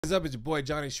What's up? It's your boy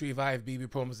Johnny Shreve. I have BB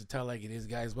Promos to tell like it is,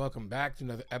 guys. Welcome back to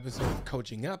another episode of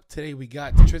Coaching Up. Today we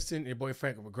got Tristyn and your boy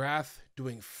Frank McGrath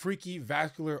doing freaky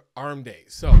vascular arm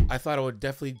days. So I thought I would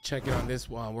definitely check in on this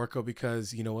workout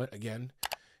because you know what? Again,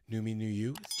 new me, new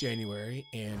you. It's January,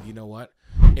 and you know what?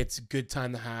 It's a good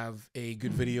time to have a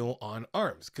good video on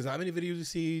arms because not many videos you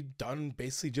see done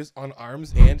basically just on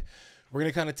arms, and we're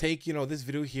gonna kind of take this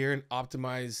video here and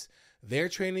optimize their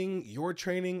training, your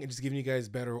training, and just giving you guys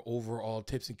better overall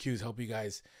tips and cues, help you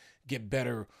guys get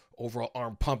better overall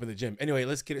arm pump in the gym. Anyway,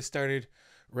 let's get it started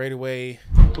right away.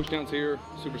 Push downs here,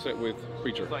 superset with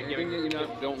preacher. Anything that you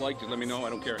don't like, just let me know. I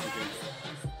don't care.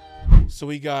 So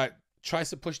we got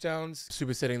tricep push downs,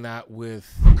 supersetting that with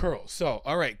curls. So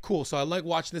all right, cool. So I like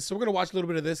watching this, so we're gonna watch a little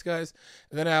bit of this, guys,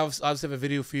 and then I obviously have a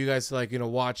video for you guys to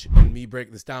watch and me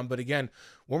break this down. But again,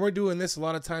 when we're doing this, a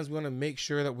lot of times we want to make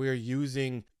sure that we're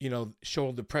using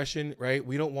shoulder depression, right?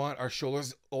 We don't want our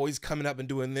shoulders always coming up and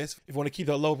doing this. If we want to keep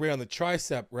that low rate on the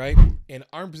tricep, right? And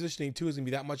arm positioning too is gonna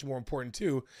be that much more important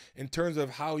too in terms of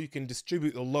how you can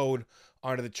distribute the load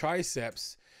onto the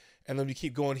triceps. And then we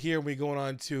keep going here. We're going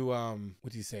on to,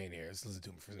 what's he saying here? Let's listen to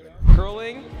him for a minute.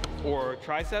 Curling or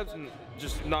triceps, and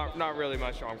just not really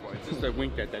my strong points. Just a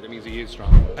wink at that. That means he is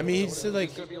strong. I mean, he said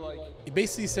he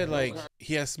basically said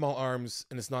he has small arms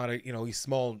and it's not he's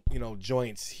small,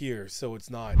 joints here. So it's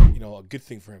not, a good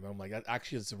thing for him. I'm like, that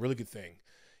actually is a really good thing.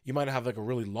 You might have a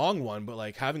really long one,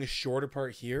 but having a shorter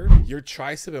part here, your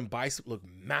tricep and bicep look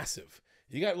massive.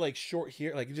 You got short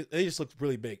here, they just look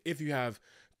really big. If you have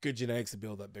good genetics to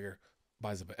build that bigger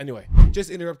bicep. But anyway,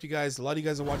 just interrupt you guys. A lot of you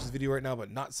guys are watching this video right now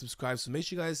but not subscribed, so make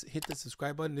sure you guys hit the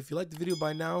subscribe button. If you like the video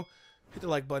by now, hit the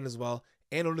like button as well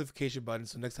and notification button,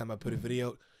 so next time I put a video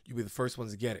out, you'll be the first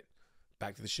ones to get it.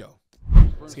 Back to the show.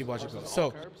 Let's keep watching.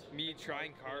 So me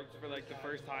trying carbs for the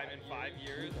first time in 5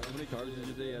 years. How many carbs did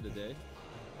you eat a day?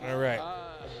 all right,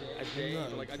 A day,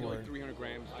 I do 300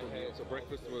 grams. So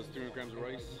breakfast was 300 grams of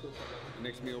rice. The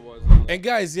next meal was. And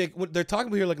guys, they're talking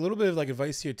about here a little bit of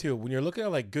advice here too. When you're looking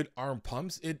at good arm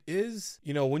pumps, it is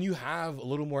when you have a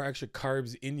little more extra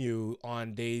carbs in you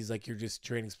on days you're just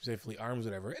training specifically arms,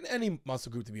 whatever, and any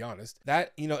muscle group to be honest,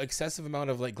 that excessive amount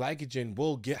of glycogen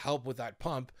will get help with that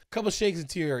pump. A couple shakes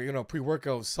into your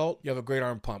pre-workout salt, you have a great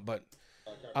arm pump. But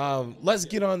let's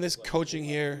get on this coaching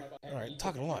here. All right,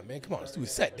 talking a lot, man. Come on, let's do a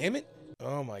set, damn it.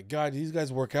 Oh my God, these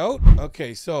guys work out?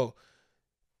 Okay, so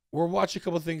we're watching a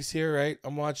couple things here, right?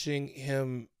 I'm watching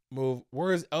him move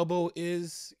where his elbow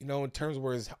is, in terms of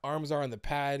where his arms are on the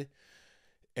pad.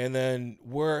 And then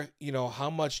where, how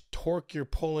much torque you're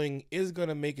pulling is going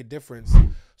to make a difference.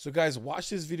 So guys, watch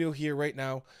this video here right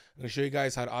now. I'm going to show you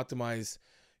guys how to optimize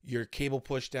your cable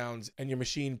push downs and your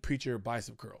machine preacher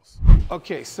bicep curls.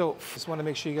 Okay, so just want to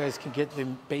make sure you guys can get the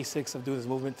basics of doing this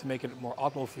movement to make it more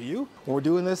optimal for you. When we're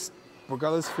doing this,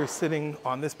 regardless if you're sitting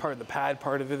on this part of the pad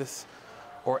part of this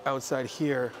or outside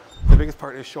here, the biggest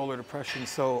part is shoulder depression.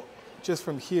 So just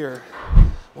from here,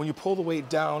 when you pull the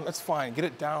weight down, that's fine. Get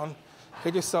it down,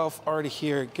 get yourself already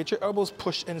here, get your elbows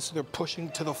pushed in so they're pushing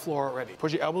to the floor already.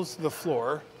 Push your elbows to the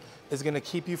floor is gonna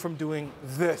keep you from doing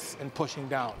this and pushing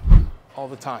down all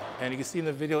the time. And you can see in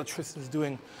the video, Tristyn's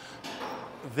doing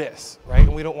this, right?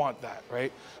 And we don't want that,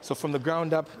 right? So from the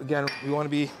ground up, again, we want to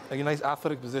be in a nice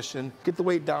athletic position. Get the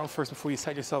weight down first before you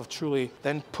set yourself truly,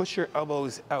 then push your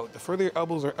elbows out. The further your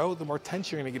elbows are out, the more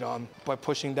tension you're gonna get on by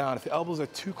pushing down. If your elbows are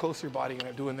too close to your body, you're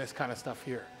gonna be doing this kind of stuff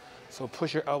here. So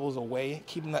push your elbows away,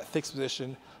 keeping that fixed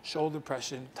position, shoulder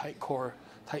depression, tight core,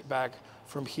 tight back.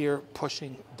 From here,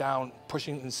 pushing down,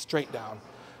 pushing straight down,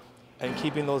 and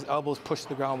keeping those elbows pushed to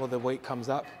the ground where the weight comes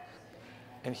up.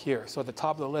 And here, so at the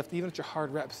top of the lift, even at your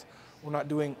hard reps, we're not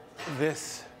doing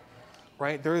this,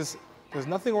 right? There's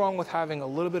nothing wrong with having a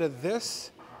little bit of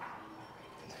this,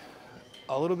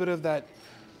 a little bit of that,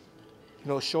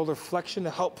 shoulder flexion to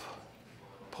help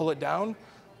pull it down,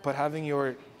 but having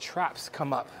your traps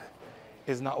come up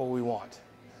is not what we want,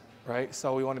 right?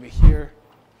 So we want to be here,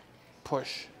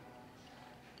 push,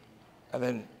 and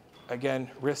then again,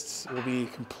 wrists will be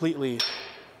completely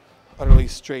utterly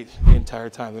straight the entire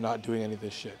time. They're not doing any of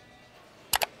this shit.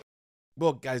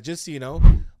 Well, guys, just so you know,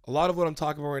 a lot of what I'm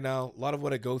talking about right now, a lot of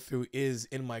what I go through is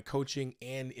in my coaching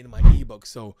and in my ebook.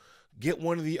 So get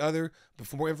one or the other. But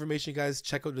for more information, guys,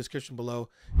 check out the description below.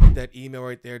 Hit that email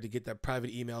right there to get that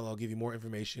private email. I'll give you more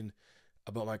information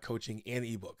about my coaching and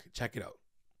ebook. Check it out.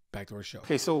 Back to our show.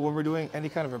 Okay, so when we're doing any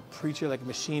kind of a preacher, like a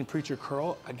machine preacher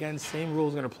curl, again, same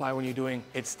rules are gonna apply when you're doing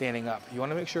it standing up. You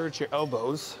wanna make sure that your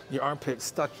elbows, your armpits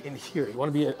stuck in here. You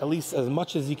wanna be at least as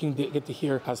much as you can get to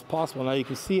here as possible. Now you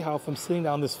can see how if I'm sitting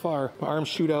down this far, my arms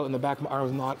shoot out and the back of my arm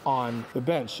is not on the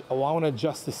bench. I wanna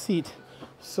adjust the seat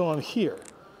so I'm here.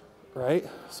 right?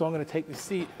 So I'm gonna take the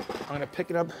seat, I'm gonna pick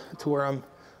it up to where I'm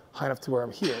high enough to where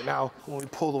I'm here. Now, when we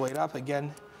pull the weight up,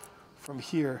 again, from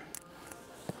here,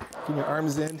 get your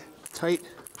arms in tight,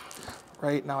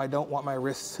 right? Now I don't want my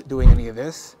wrists doing any of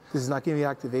this. This is not giving me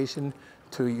activation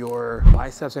to your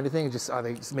biceps or anything, just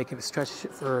making it stretch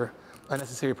for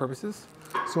unnecessary purposes.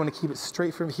 So I wanna keep it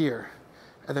straight from here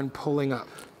and then pulling up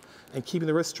and keeping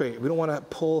the wrist straight. We don't wanna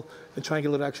pull and try and get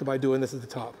a little extra by doing this at the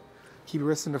top. Keep your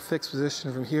wrist in a fixed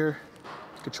position from here,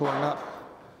 controlling up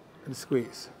and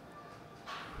squeeze.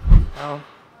 Down,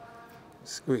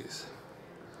 squeeze.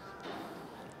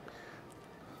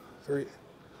 3.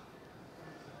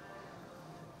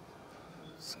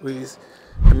 Squeeze.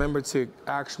 Remember to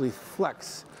actually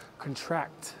flex,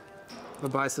 contract the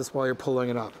biceps while you're pulling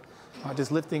it up. Not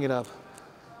just lifting it up.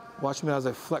 Watch me as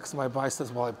I flex my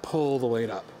biceps while I pull the weight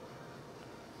up.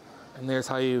 And there's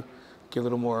how you get a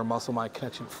little more muscle mind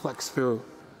connection, flex through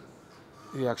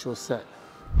the actual set.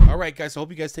 All right, guys, so I hope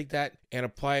you guys take that and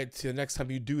apply it to the next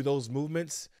time you do those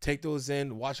movements. Take those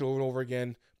in, watch it over and over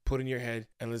again, put it in your head,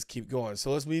 and let's keep going.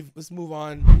 So let's move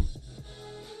on.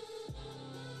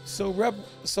 So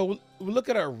we look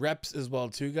at our reps as well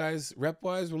too, guys. Rep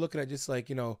wise, we're looking at just like,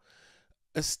 you know,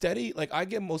 a steady, like I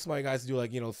get most of my guys to do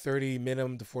like, you know, 30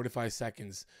 minimum to 45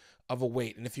 seconds of a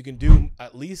weight. And if you can do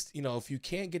at least, you know, if you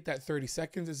can't get that 30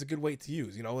 seconds, it's a good weight to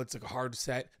use. You know, it's like a hard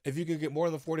set. If you can get more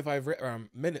than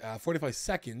 45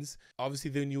 seconds,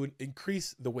 obviously then you would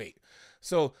increase the weight.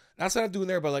 So that's what I'm doing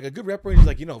there. But like a good rep range is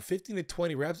like, you know, 15 to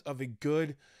 20 reps of a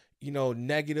good, you know,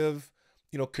 negative,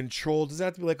 you know, control. Doesn't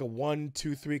have to be like a 1,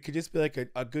 2, 3. It could just be like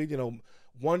a good, you know,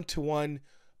 1-to-1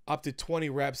 up to 20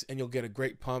 reps, and you'll get a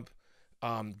great pump,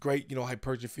 great, you know,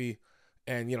 hypertrophy,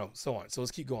 and, you know, so on. So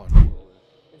let's keep going.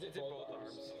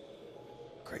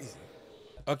 Crazy.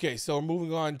 Okay, so we're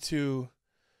moving on to,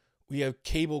 we have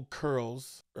cable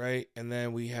curls, right? And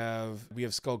then we have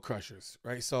skull crushers,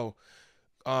 right? So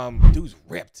dude's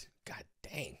ripped. God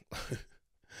dang.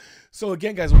 So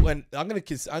again, guys, when I'm gonna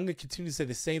continue to say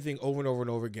the same thing over and over and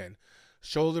over again.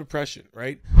 Shoulder depression,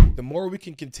 right? The more we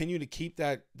can continue to keep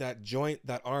that joint,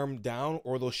 that arm down,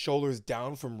 or those shoulders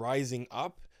down from rising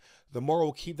up, the more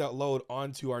we'll keep that load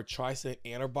onto our tricep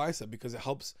and our bicep, because it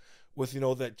helps with, you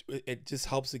know, that it just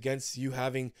helps against you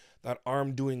having that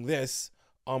arm doing this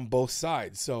on both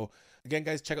sides. So again,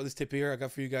 guys, check out this tip here I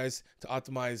got for you guys to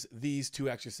optimize these 2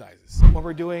 exercises. When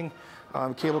we're doing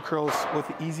cable curls with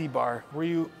the easy bar, where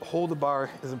you hold the bar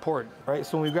is important, right?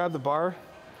 So when we grab the bar,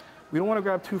 we don't want to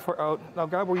grab too far out. Now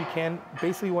grab where you can.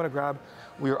 Basically, you want to grab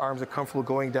where your arms are comfortable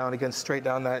going down, again, straight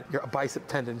down your bicep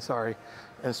tendon, sorry,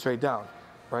 and straight down,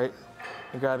 right?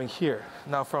 And grabbing here.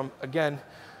 Now again,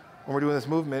 when we're doing this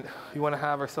movement, we want to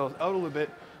have ourselves out a little bit.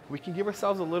 We can give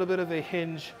ourselves a little bit of a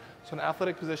hinge, so an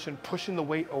athletic position, pushing the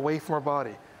weight away from our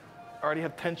body. Already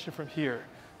have tension from here,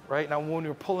 right? Now when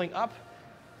you're pulling up,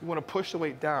 you want to push the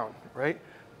weight down, right?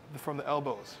 From the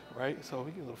elbows, right? So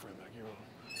we get a little further back here.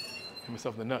 Hit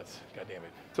myself in the nuts, God damn it.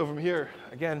 So from here,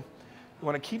 again, you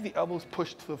want to keep the elbows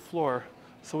pushed to the floor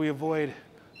so we avoid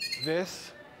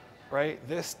this, right?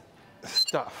 This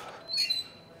stuff,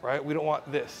 right? We don't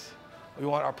want this. We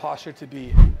want our posture to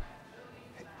be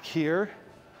here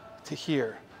to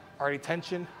here. Already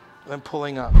tension, then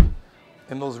pulling up.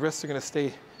 And those wrists are gonna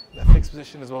stay in a fixed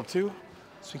position as well too,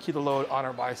 so we keep the load on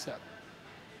our bicep.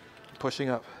 Pushing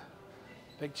up.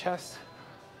 Big chest.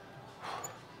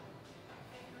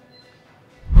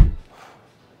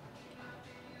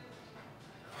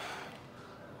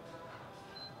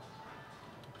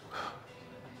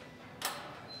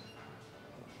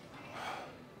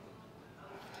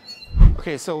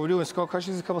 Okay, so we're doing skull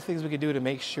crushers. A couple things we can do to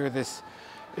make sure this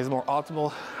is more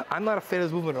optimal. I'm not a fan of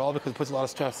this movement at all because it puts a lot of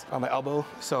stress on my elbow.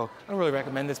 So I don't really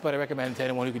recommend this, but I recommend it to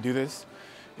anyone who can do this.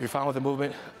 If you're fine with the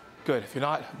movement, good. If you're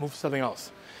not, move to something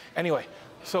else. Anyway,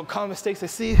 so common mistakes I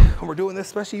see when we're doing this,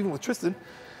 especially even with Tristyn,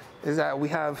 is that we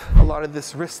have a lot of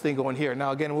this wrist thing going here.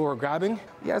 Now again, when we're grabbing,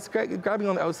 yeah, it's great. Grabbing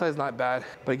on the outside is not bad,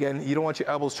 but again, you don't want your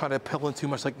elbows trying to peel in too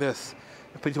much like this.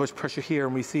 Put too much pressure here,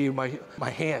 and we see my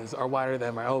hands are wider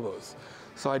than my elbows.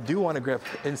 So I do want to grip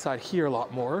inside here a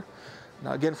lot more.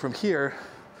 Now again, from here,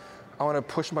 I want to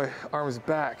push my arms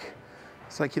back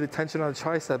so I keep the tension on the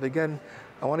tricep. Again,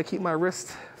 I want to keep my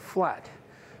wrist flat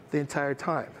the entire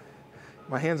time.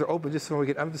 My hands are open just so we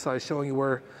can emphasize showing you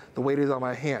where the weight is on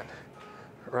my hand,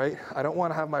 right? I don't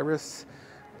want to have my wrists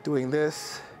doing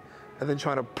this and then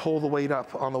trying to pull the weight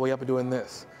up on the way up and doing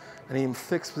this. I need a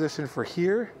fixed position for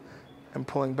here and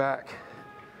pulling back,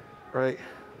 right?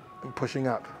 And pushing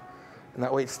up. And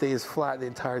that weight stays flat the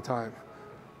entire time.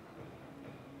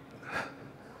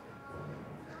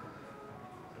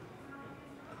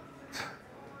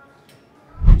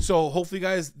 So hopefully,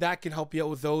 guys, that can help you out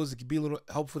with those. It could be a little,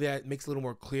 hopefully that makes it a little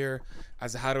more clear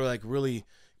as to how to like really,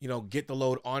 you know, get the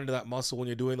load onto that muscle when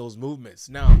you're doing those movements.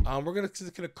 Now, we're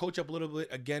gonna coach up a little bit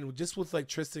again, just with like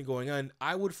Tristyn going on.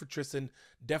 I would, for Tristyn,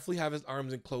 definitely have his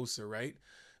arms in closer, right?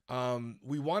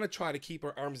 We want to try to keep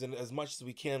our arms in as much as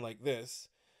we can like this.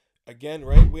 Again,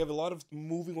 right? We have a lot of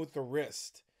moving with the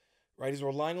wrist, right? He's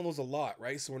relying on those a lot,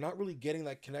 right? So we're not really getting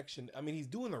that connection. I mean, he's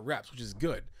doing the reps, which is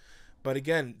good. But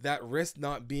again, that wrist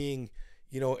not being,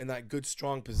 you know, in that good,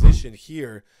 strong position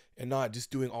here and not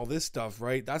just doing all this stuff,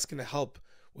 right? That's going to help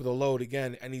with a load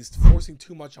again. And he's forcing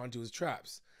too much onto his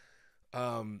traps.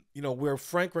 You know, where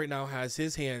Frank right now has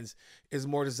his hands is a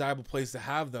more desirable place to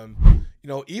have them. You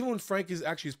know, even when Frank is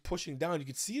actually pushing down, you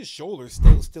can see his shoulders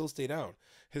still stay down.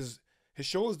 His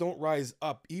shoulders don't rise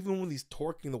up, even when he's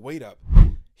torquing the weight up.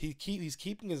 He's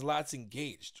keeping his lats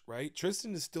engaged, right?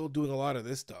 Tristyn is still doing a lot of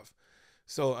this stuff.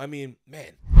 So, I mean,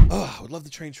 man, I would love to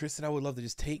train Tristyn. I would love to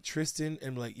just take Tristyn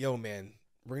and be like, yo, man,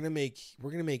 we're gonna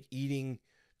make eating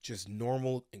just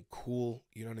normal and cool,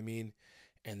 you know what I mean?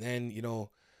 And then, you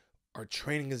know, our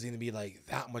training is gonna be like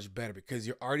that much better because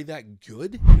you're already that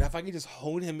good. And if I can just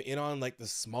hone him in on like the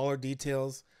smaller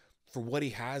details for what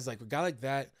he has, like a guy like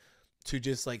that, to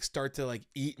just like start to like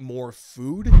eat more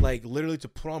food, like literally to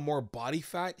put on more body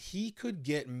fat, he could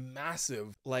get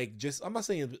massive. Like, just, I'm not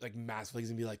saying like massive, like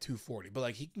he's gonna be like 240, but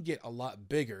like he can get a lot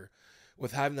bigger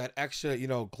with having that extra, you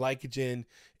know, glycogen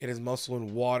in his muscle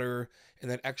and water, and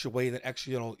that extra weight, that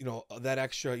extra, that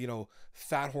extra, you know,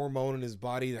 fat hormone in his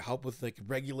body to help with like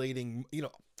regulating, you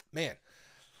know, man.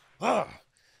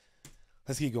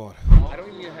 Let's keep going. I don't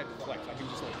even need a head flex. I can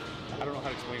just like, I don't know how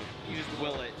to explain it. You just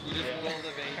will it. You just will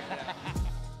the vein.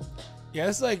 Yeah,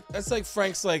 that's like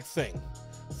Frank's like thing.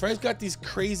 Frank's got these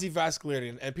crazy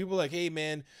vascularity, and people are like, hey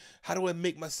man, how do I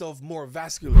make myself more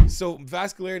vascular? So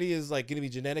vascularity is like gonna be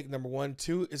genetic, number one.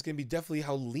 Two, it's gonna be definitely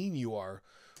how lean you are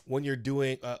when you're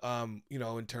doing, you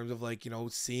know, in terms of like, you know,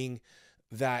 seeing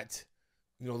that,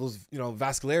 you know, those, you know,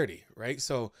 vascularity, right?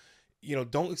 So, you know,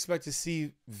 don't expect to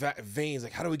see veins.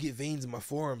 Like, how do we get veins in my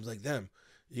forearms like them?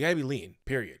 You gotta be lean,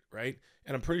 period, right?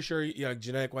 And I'm pretty sure, you know,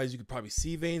 genetic wise, you could probably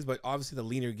see veins, but obviously the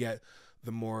leaner you get,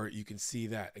 the more you can see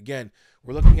that. Again,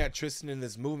 we're looking at Tristyn in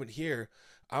this movement here.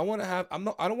 I don't want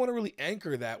to really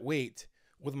anchor that weight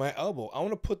with my elbow. I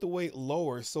want to put the weight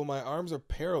lower so my arms are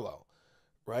parallel,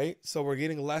 right? So we're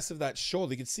getting less of that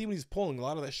shoulder. You can see when he's pulling, a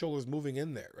lot of that shoulder is moving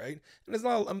in there, right? And it's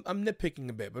not, I'm nitpicking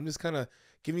a bit, but I'm just kind of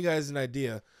giving you guys an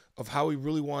idea of how we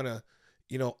really want to,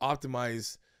 you know,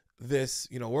 optimize this,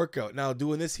 you know, workout. Now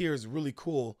doing this here is really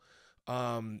cool.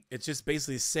 It's just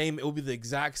basically the same. It will be the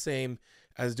exact same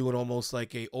as doing almost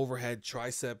like a overhead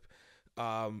tricep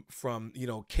from, you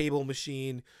know, cable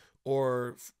machine,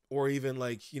 or even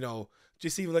like, you know,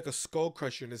 just even like a skull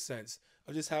crusher in a sense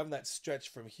of just having that stretch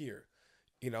from here,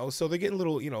 you know. So they're getting a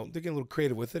little, you know, they're getting a little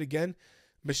creative with it. Again,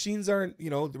 machines aren't, you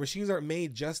know, the machines aren't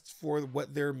made just for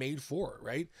what they're made for,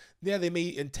 right? Yeah, they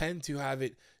may intend to have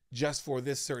it just for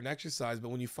this certain exercise, but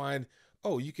when you find,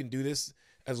 oh, you can do this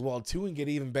as well too and get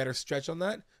even better stretch on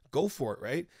that, go for it,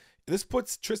 right? This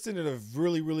puts Tristyn in a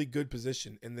really, really good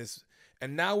position in this.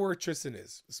 And now where Tristyn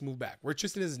is, let's move back. Where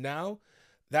Tristyn is now,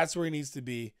 that's where he needs to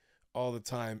be all the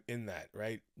time in that,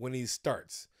 right? When he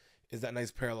starts, is that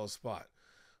nice parallel spot.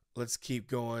 Let's keep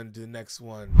going to the next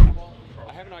one.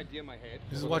 I have an idea in my head.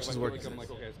 Just so watch if his I work. feel like I'm like,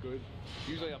 okay, it's good.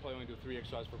 Usually I'll probably only do 3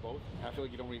 exercises for both. I feel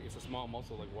like you don't really, it's a small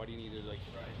muscle. Like, why do you need to like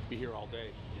be here all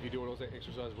day? If you do all those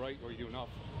exercises right, or you do enough,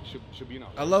 it should be enough.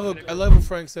 I love what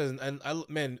Frank says, and I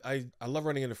love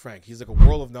running into Frank. He's like a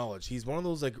world of knowledge. He's one of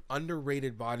those like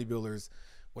underrated bodybuilders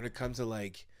when it comes to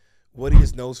like what he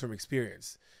just knows from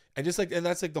experience, and just like, and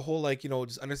that's like the whole like, you know,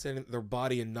 just understanding their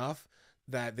body enough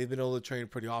that they've been able to train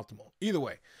pretty optimal. Either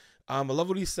way. I love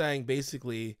what he's saying.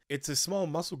 Basically, it's a small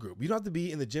muscle group. You don't have to be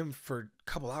in the gym for a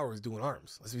couple hours doing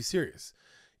arms. Let's be serious.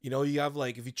 You know, you have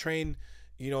like, if you train,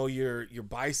 you know, your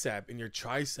bicep and your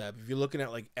tricep, if you're looking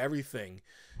at like everything,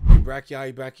 your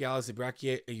brachialis,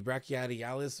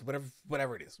 brachiadialis,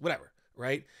 whatever it is,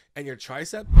 right? And your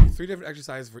tricep, 3 different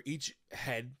exercises for each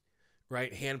head,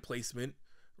 right? Hand placement,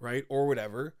 right? Or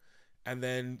whatever. And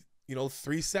then, you know,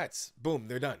 3 sets, boom,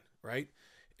 they're done, right?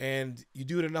 And you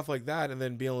do it enough like that, and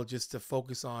then be able just to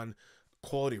focus on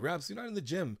quality reps. You're not in the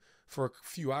gym for a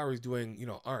few hours doing, you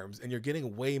know, arms, and you're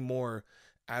getting way more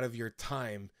out of your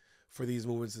time for these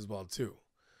movements as well too.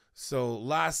 So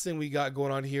last thing we got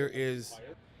going on here is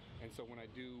and so when I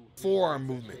do forearm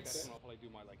movements. I'll probably do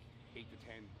my like 8 to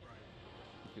 10.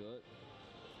 Feel it?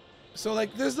 So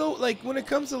like, there's no, like, when it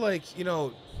comes to like, you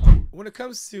know, when it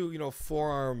comes to, you know,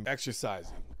 forearm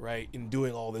exercising, right, and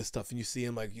doing all this stuff, and you see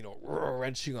him like, you know,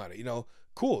 wrenching on it, you know,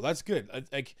 cool. That's good.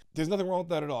 Like, there's nothing wrong with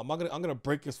that at all. I'm gonna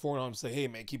break his forearm and say, hey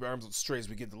man, keep your arms straight as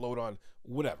we get the load on,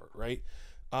 whatever, right?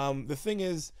 The thing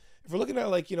is, if we're looking at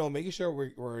like, you know, making sure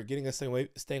we're getting us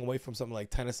staying away from something like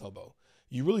tennis elbow,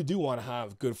 you really do want to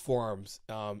have good forearms,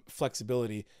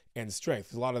 flexibility and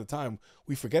strength. A lot of the time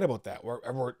we forget about that.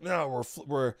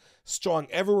 We're strong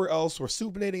everywhere else. We're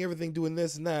supinating everything, doing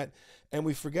this and that, and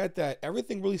we forget that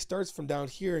everything really starts from down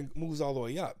here and moves all the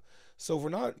way up. So if we're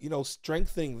not, you know,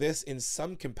 strengthening this in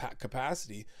some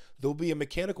capacity, there'll be a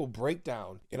mechanical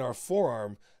breakdown in our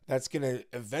forearm that's going to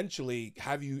eventually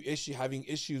have you having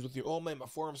issues with your, oh man, my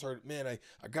forearms hurt, man, I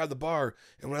grabbed the bar,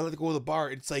 and when I let go of the bar,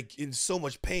 it's like in so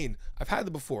much pain. I've had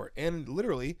that before, and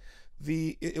literally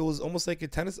it was almost like a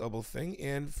tennis elbow thing,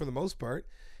 and for the most part,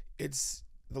 it's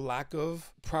the lack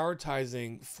of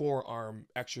prioritizing forearm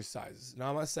exercises. Now,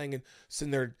 I'm not saying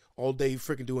sitting there all day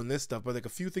freaking doing this stuff, but like a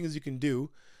few things you can do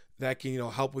that can, you know,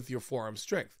 help with your forearm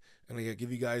strength. I'm going to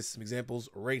give you guys some examples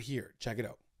right here. Check it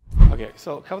out. Okay,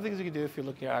 so a couple things you can do if you're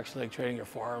looking at actually like training your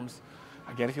forearms.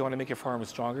 Again, if you want to make your forearms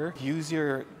stronger, use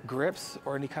your grips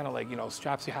or any kind of like, you know,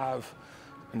 straps you have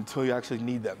until you actually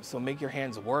need them. So make your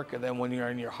hands work, and then when you're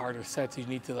in your harder sets, you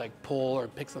need to like pull or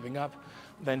pick something up,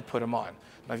 then put them on.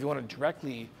 Now, if you want to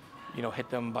directly, you know, hit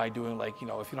them by doing like, you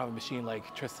know, if you don't have a machine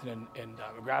like Tristyn and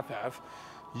McGrath have,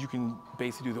 you can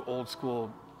basically do the old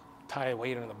school tie a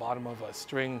weight on the bottom of a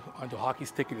string onto a hockey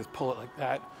stick and just pull it like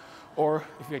that. Or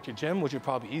if you're at your gym, which would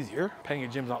probably be easier, depending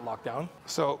your gym's not locked down.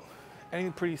 So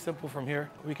anything pretty simple from here.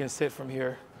 We can sit from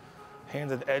here,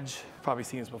 hands at the edge, probably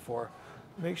seen this before.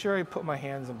 Make sure I put my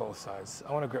hands on both sides.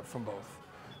 I want to grip from both,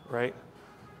 right?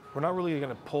 We're not really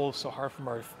going to pull so hard from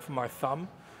our thumb,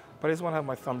 but I just want to have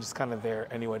my thumb just kind of there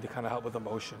anyway to kind of help with the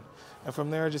motion. And from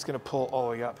there, just going to pull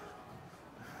all the way up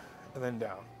and then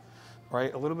down,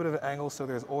 right? A little bit of an angle so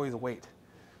there's always weight.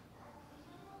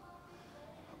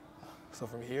 So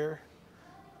from here,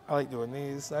 I like doing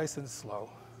these nice and slow.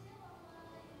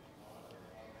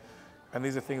 And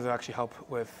these are things that actually help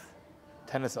with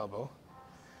tennis elbow.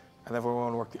 And then we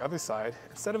want to work the other side.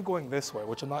 Instead of going this way,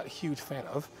 which I'm not a huge fan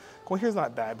of, going here is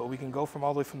not bad, but we can go from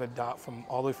all the way from the dot, from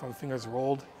all the way from fingers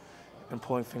rolled and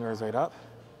pulling fingers right up.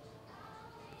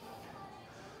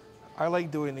 I like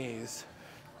doing these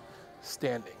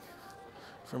standing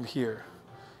from here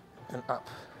and up,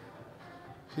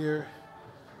 here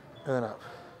and then up,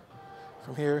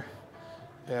 from here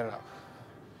and up,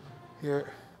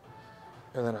 here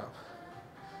and then up,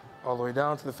 all the way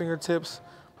down to the fingertips.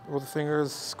 With the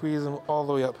fingers, squeeze them all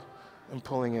the way up and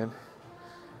pulling in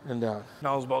and down.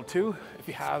 Now as well too, if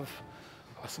you have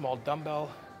a small dumbbell,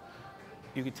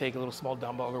 you could take a little small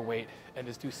dumbbell or weight and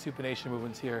just do supination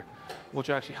movements here, which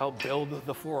will actually help build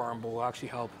the forearm, but will actually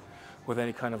help with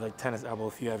any kind of like tennis elbow.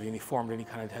 If you have any formed any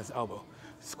kind of tennis elbow,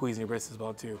 squeezing your wrist as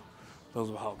well too.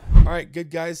 Those will help. All right, good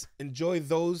guys. Enjoy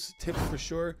those tips for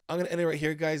sure. I'm gonna end it right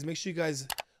here, guys. Make sure you guys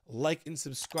like and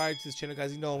subscribe to this channel,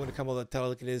 guys. You know I'm going to come with a tell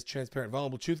like it is, transparent,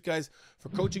 vulnerable truth, guys. For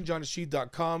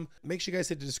coachingjohnrashid.com, make sure you guys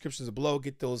hit the descriptions below,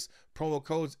 get those promo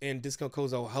codes and discount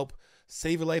codes that will help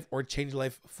save your life or change your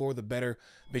life for the better.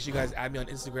 Make sure you guys add me on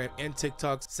Instagram and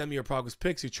TikTok. Send me your progress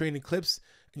pics, your training clips,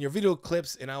 and your video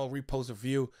clips, and I will repost a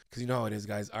few, because you know how it is,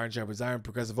 guys. Iron sharpens iron,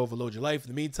 progressive overload your life. In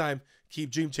the meantime, keep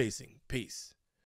dream chasing. Peace.